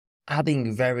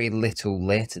adding very little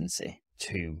latency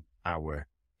to our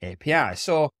API.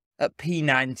 So at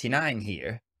P99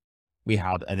 here, we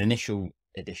had an initial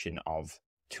addition of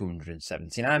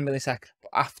 279 milliseconds.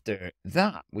 But after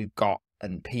that, we've got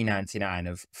an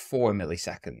P99 of 4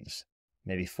 milliseconds,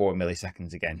 maybe 4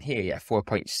 milliseconds again here. Yeah,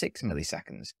 4.6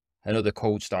 milliseconds. Another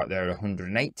cold start there,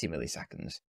 180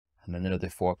 milliseconds, and then another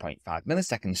 4.5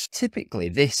 milliseconds. Typically,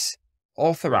 this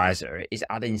authorizer is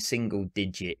adding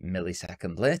single-digit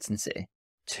millisecond latency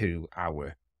to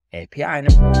our API.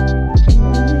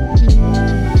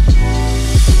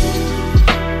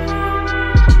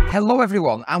 Hello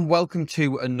everyone, and welcome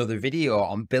to another video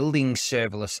on building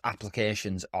serverless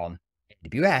applications on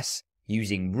AWS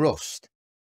using Rust.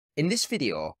 In this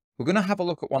video, we're going to have a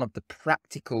look at one of the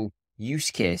practical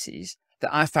use cases that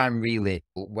I find really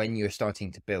when you're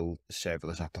starting to build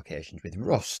serverless applications with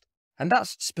Rust. And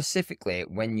that's specifically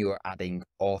when you're adding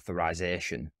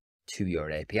authorization to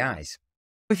your APIs.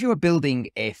 If you're building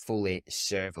a fully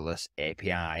serverless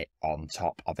API on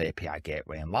top of API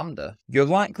Gateway and Lambda, you're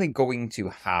likely going to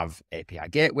have API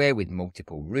Gateway with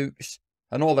multiple routes,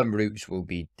 and all them routes will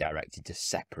be directed to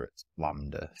separate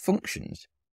Lambda functions.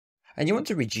 And you want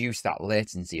to reduce that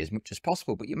latency as much as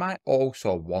possible, but you might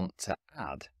also want to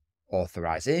add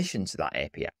authorization to that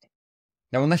API.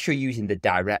 Now, unless you're using the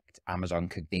direct Amazon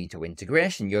Cognito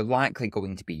integration, you're likely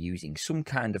going to be using some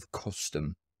kind of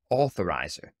custom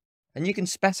authorizer. And you can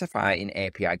specify in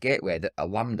API Gateway that a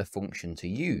Lambda function to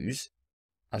use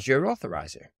as your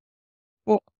authorizer.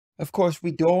 But of course,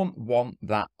 we don't want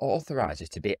that authorizer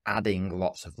to be adding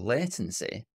lots of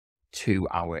latency to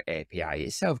our API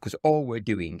itself, because all we're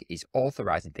doing is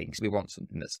authorizing things. We want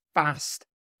something that's fast,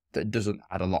 that doesn't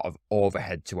add a lot of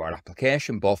overhead to our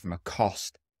application, both from a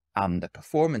cost and a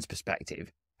performance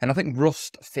perspective. And I think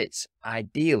Rust fits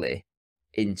ideally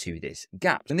into this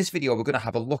gap. In this video, we're going to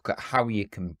have a look at how you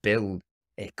can build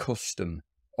a custom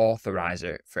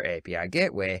authorizer for API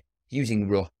Gateway using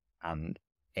Rust and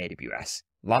AWS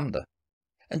Lambda.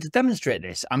 And to demonstrate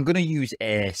this, I'm going to use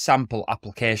a sample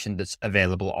application that's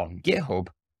available on GitHub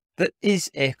that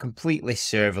is a completely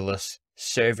serverless,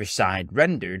 server-side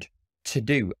rendered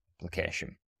to-do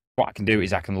application. What I can do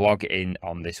is I can log in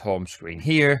on this home screen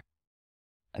here,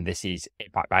 and this is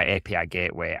backed by API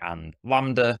Gateway and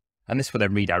Lambda. And this will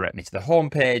then redirect me to the home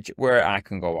page where I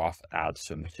can go off and add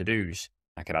some to-dos.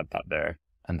 I can add that there,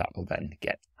 and that will then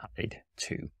get added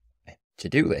to a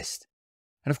to-do list.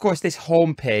 And of course, this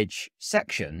home page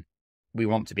section, we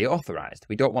want to be authorized.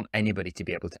 We don't want anybody to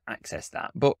be able to access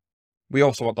that, but we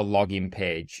also want the login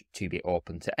page to be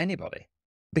open to anybody.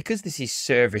 Because this is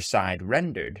server-side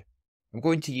rendered, I'm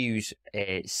going to use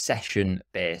a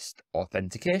session-based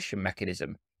authentication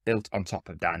mechanism built on top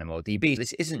of DynamoDB.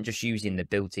 This isn't just using the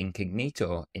built-in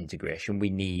Cognito integration. We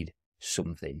need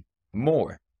something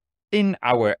more. In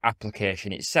our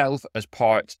application itself, as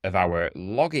part of our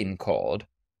login code,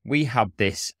 we have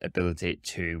this ability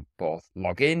to both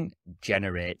log in,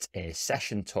 generate a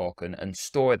session token, and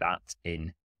store that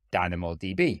in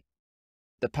DynamoDB.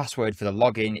 The password for the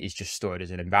login is just stored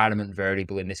as an environment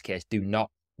variable. In this case, do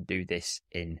not do this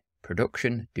in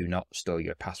production. Do not store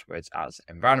your passwords as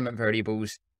environment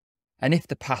variables. And if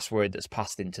the password that's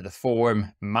passed into the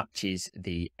form matches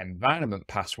the environment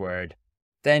password,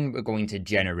 then we're going to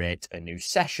generate a new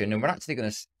session, and we're actually going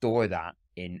to store that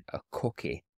in a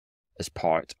cookie as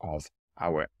part of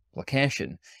our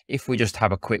application. If we just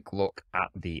have a quick look at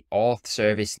the auth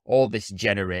service, all this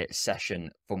generate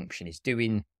session function is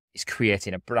doing is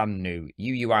creating a brand new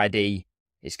UUID.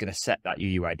 It's going to set that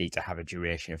UUID to have a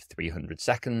duration of 300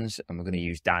 seconds, and we're going to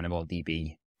use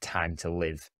DynamoDB time to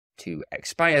live to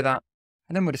expire that.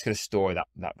 And then we're just going to store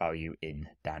that value in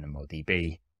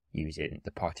DynamoDB using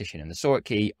the partition and the sort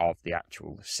key of the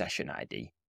actual session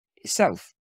ID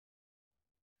itself.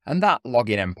 And that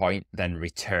login endpoint then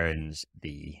returns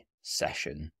the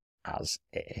session as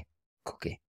a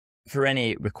cookie. For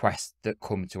any requests that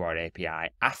come to our API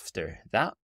after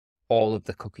that, all of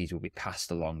the cookies will be passed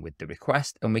along with the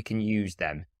request, and we can use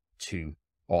them to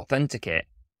authenticate.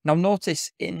 Now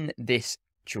notice in this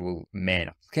actual main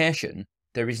application,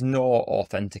 there is no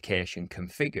authentication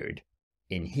configured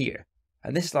in here.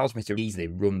 And this allows me to easily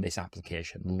run this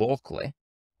application locally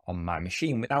on my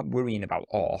machine without worrying about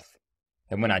auth.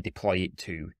 And when I deploy it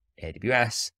to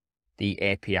AWS, the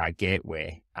API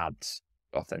Gateway adds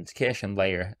authentication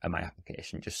layer and my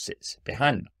application just sits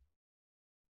behind that.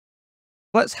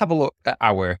 Let's have a look at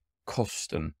our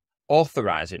custom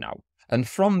authorizer now. And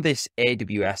from this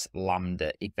AWS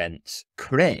Lambda events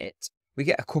crate, we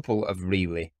get a couple of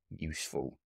really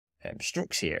useful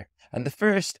structs here. And the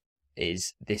first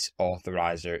is this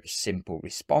authorizer simple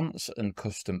response and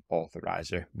custom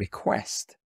authorizer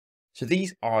request. So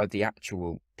these are the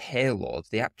actual payloads,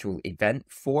 the actual event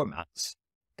formats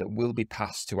that will be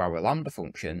passed to our Lambda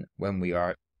function when we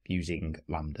are using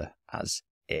Lambda as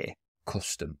a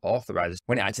custom authorizer.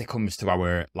 When it actually comes to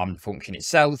our Lambda function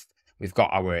itself, we've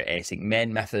got our async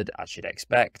main method, as you'd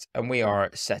expect, and we are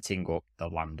setting up the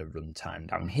Lambda runtime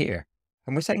down here.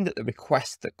 And we're saying that the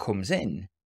request that comes in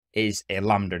is a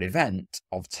Lambda event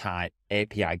of type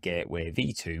API Gateway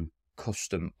v2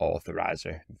 custom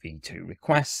authorizer v2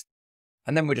 request.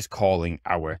 And then we're just calling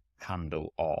our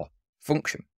handle auth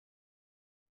function.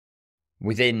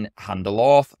 Within handle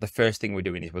auth, the first thing we're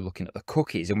doing is we're looking at the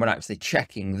cookies, and we're actually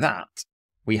checking that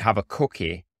we have a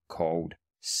cookie called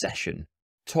session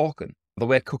token. The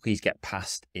way cookies get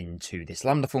passed into this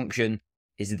Lambda function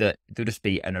is that there'll just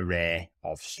be an array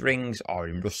of strings, or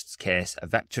in Rust's case, a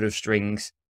vector of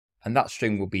strings, and that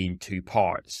string will be in two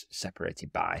parts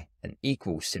separated by an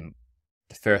equal symbol.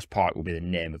 The first part will be the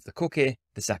name of the cookie,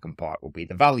 the second part will be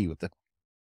the value of the cookie.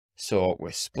 So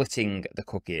we're splitting the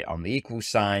cookie on the equal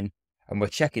sign, and we're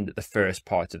checking that the first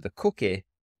part of the cookie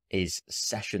is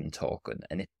session token.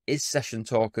 And if it is session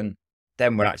token,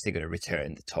 then we're actually going to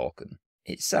return the token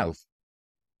itself.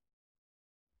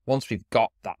 Once we've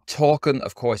got that token,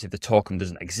 of course, if the token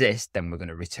doesn't exist, then we're going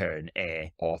to return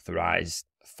a authorized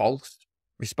false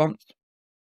response.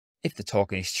 If the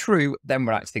token is true, then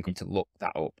we're actually going to look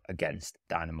that up against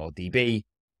DynamoDB.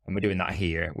 And we're doing that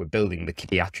here. We're building the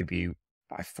key attribute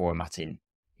by formatting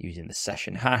using the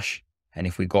session hash. And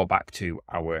if we go back to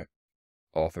our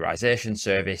authorization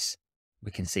service,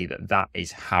 we can see that that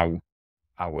is how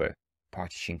our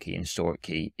partition key and sort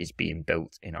key is being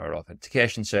built in our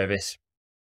authentication service.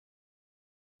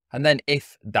 And then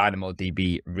if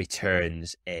DynamoDB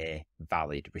returns a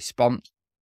valid response,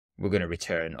 we're going to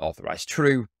return authorized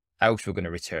true, else we're going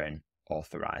to return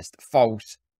authorized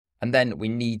false. And then we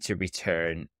need to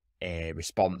return a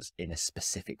response in a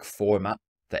specific format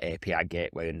that API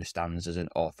Gateway understands as an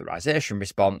authorization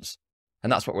response. And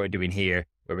that's what we're doing here.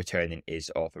 We're returning is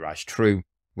authorized true.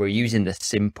 We're using the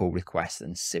simple request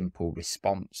and simple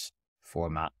response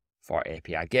format for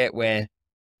API Gateway.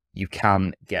 You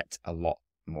can get a lot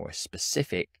more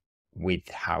specific with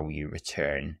how you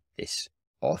return this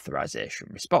authorization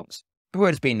response. The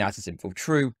word is being nice and simple,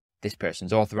 true, this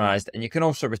person's authorized. And you can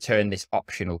also return this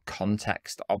optional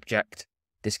context object.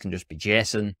 This can just be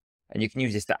JSON. And you can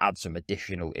use this to add some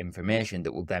additional information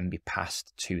that will then be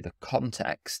passed to the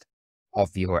context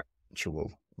of your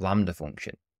actual Lambda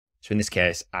function. So in this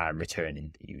case, I'm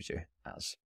returning the user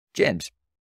as James.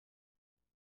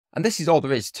 And this is all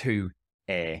there is to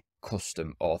a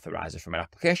custom authorizer from an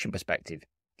application perspective.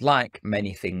 Like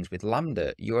many things with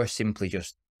Lambda, you're simply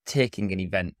just taking an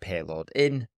event payload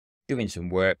in, doing some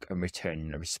work and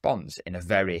returning a response in a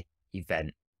very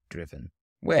event-driven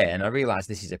way. And I realize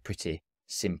this is a pretty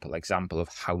simple example of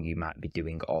how you might be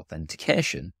doing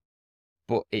authentication,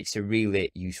 but it's a really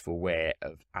useful way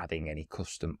of adding any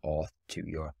custom auth to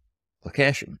your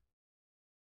application.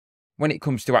 When it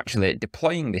comes to actually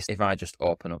deploying this, if I just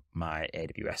open up my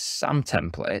AWS SAM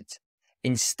template,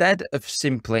 instead of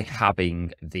simply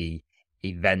having the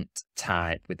event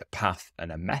type with a path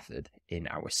and a method in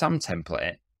our SAM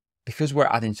template, because we're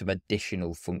adding some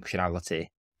additional functionality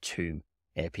to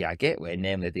API Gateway,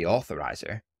 namely the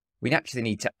authorizer, we actually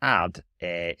need to add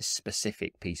a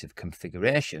specific piece of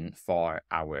configuration for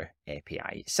our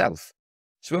API itself.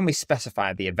 So when we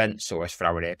specify the event source for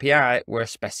our API, we're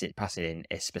passing in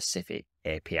a specific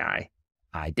API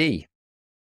ID.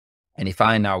 And if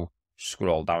I now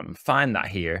scroll down and find that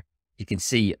here, you can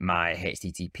see my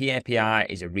HTTP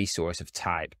API is a resource of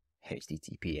type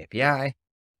HTTP API.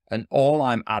 And all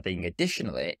I'm adding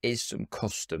additionally is some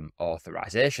custom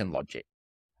authorization logic.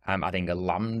 I'm adding a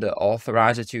Lambda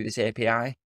authorizer to this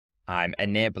API. I'm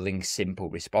enabling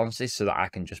simple responses so that I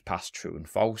can just pass true and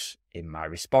false in my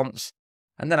response.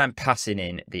 And then I'm passing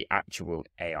in the actual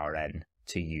ARN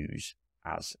to use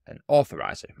as an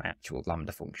authorizer, my actual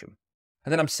Lambda function.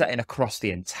 And then I'm setting across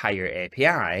the entire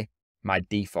API my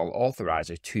default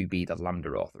authorizer to be the Lambda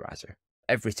authorizer.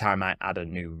 Every time I add a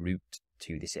new route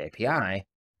to this API,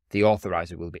 the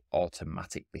authorizer will be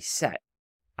automatically set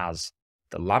as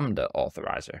the Lambda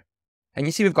authorizer. And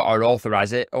you see we've got our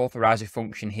authorizer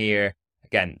function here.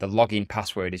 Again, the login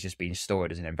password is just being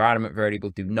stored as an environment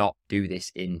variable. Do not do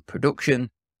this in production.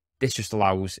 This just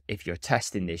allows, if you're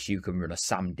testing this, you can run a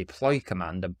SAM deploy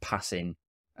command and pass in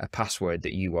a password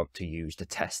that you want to use to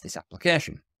test this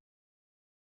application.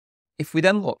 If we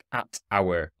then look at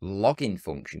our login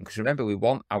function, because remember, we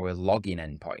want our login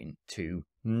endpoint to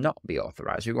not be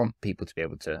authorized. We want people to be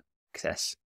able to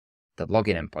access the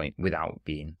login endpoint without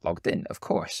being logged in, of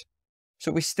course.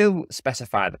 So we still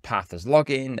specify the path as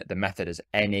login, the method as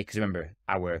any, because remember,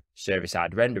 our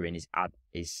server-side rendering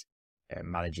is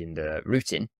managing the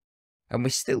routing, and we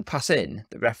still pass in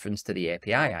the reference to the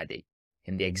API ID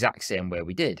in the exact same way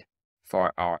we did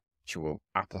for our actual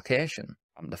application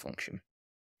Lambda function.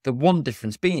 The one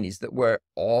difference being is that we're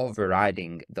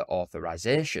overriding the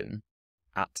authorization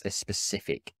at a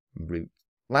specific root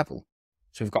level.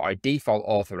 So we've got our default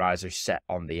authorizer set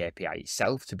on the API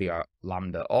itself to be our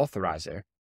Lambda authorizer.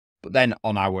 But then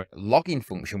on our login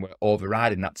function, we're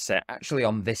overriding that to say, actually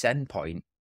on this endpoint,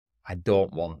 I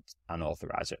don't want an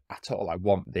authorizer at all. I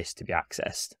want this to be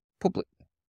accessed publicly.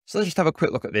 So let's just have a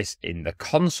quick look at this in the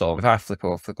console. If I flick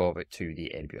over to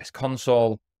the AWS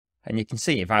console, and you can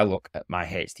see if I look at my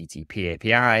HTTP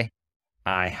API,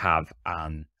 I have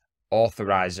an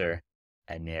authorizer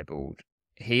enabled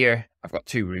here. I've got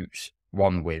two routes,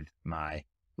 one with my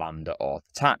Lambda auth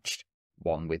attached,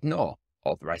 one with no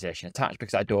authorization attached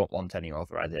because I don't want any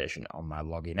authorization on my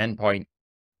login endpoint.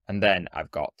 And then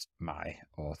I've got my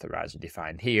authorizer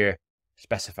defined here,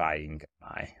 specifying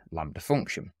my Lambda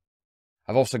function.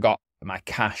 I've also got my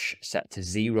cache set to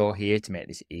 0 here to make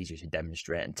this easier to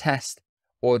demonstrate and test.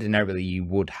 Ordinarily, you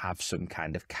would have some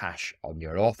kind of cache on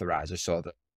your authorizer so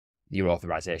that your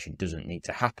authorization doesn't need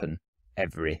to happen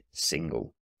every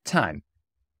single time.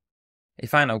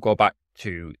 If I now go back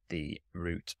to the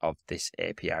root of this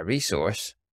API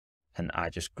resource, and I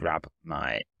just grab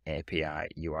my API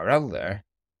URL there,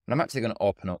 and I'm actually going to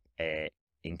open up a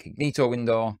incognito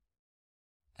window,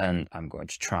 and I'm going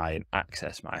to try and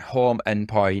access my home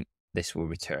endpoint. This will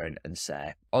return and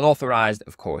say unauthorized,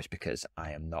 of course, because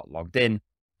I am not logged in,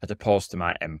 as opposed to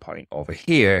my endpoint over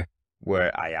here,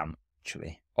 where I am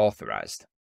actually authorized.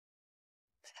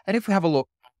 And if we have a look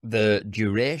at the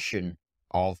duration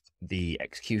of the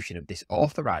execution of this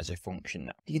authorizer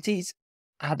function, you can see it's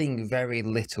adding very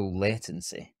little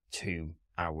latency to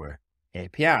our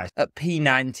APIs. At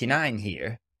P99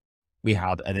 here, we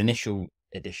had an initial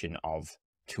addition of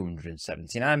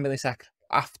 279 milliseconds.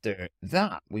 After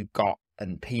that, we've got a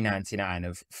P99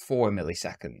 of 4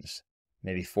 milliseconds.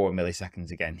 Maybe 4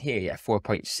 milliseconds again here, yeah,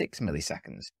 4.6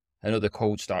 milliseconds. Another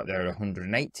cold start there,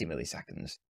 180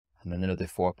 milliseconds. And then another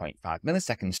 4.5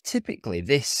 milliseconds. Typically,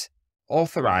 this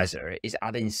authorizer is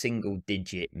adding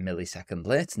single-digit millisecond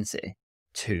latency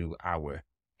to our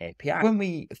API. When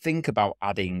we think about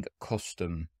adding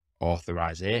custom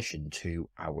authorization to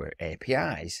our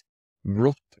APIs,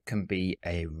 Rust can be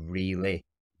a really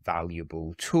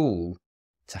valuable tool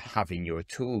to have in your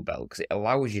tool belt because it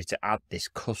allows you to add this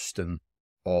custom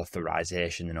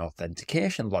authorization and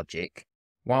authentication logic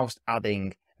whilst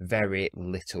adding very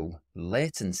little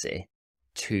latency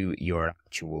to your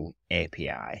actual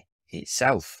API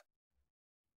itself.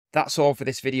 That's all for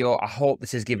this video. I hope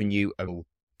this has given you a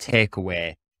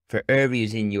takeaway for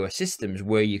areas in your systems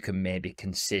where you can maybe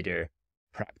consider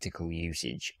practical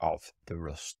usage of the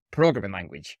Rust programming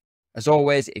language. As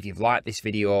always, if you've liked this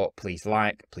video, please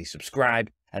like, please subscribe,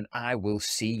 and I will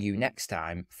see you next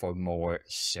time for more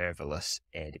serverless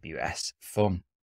AWS fun.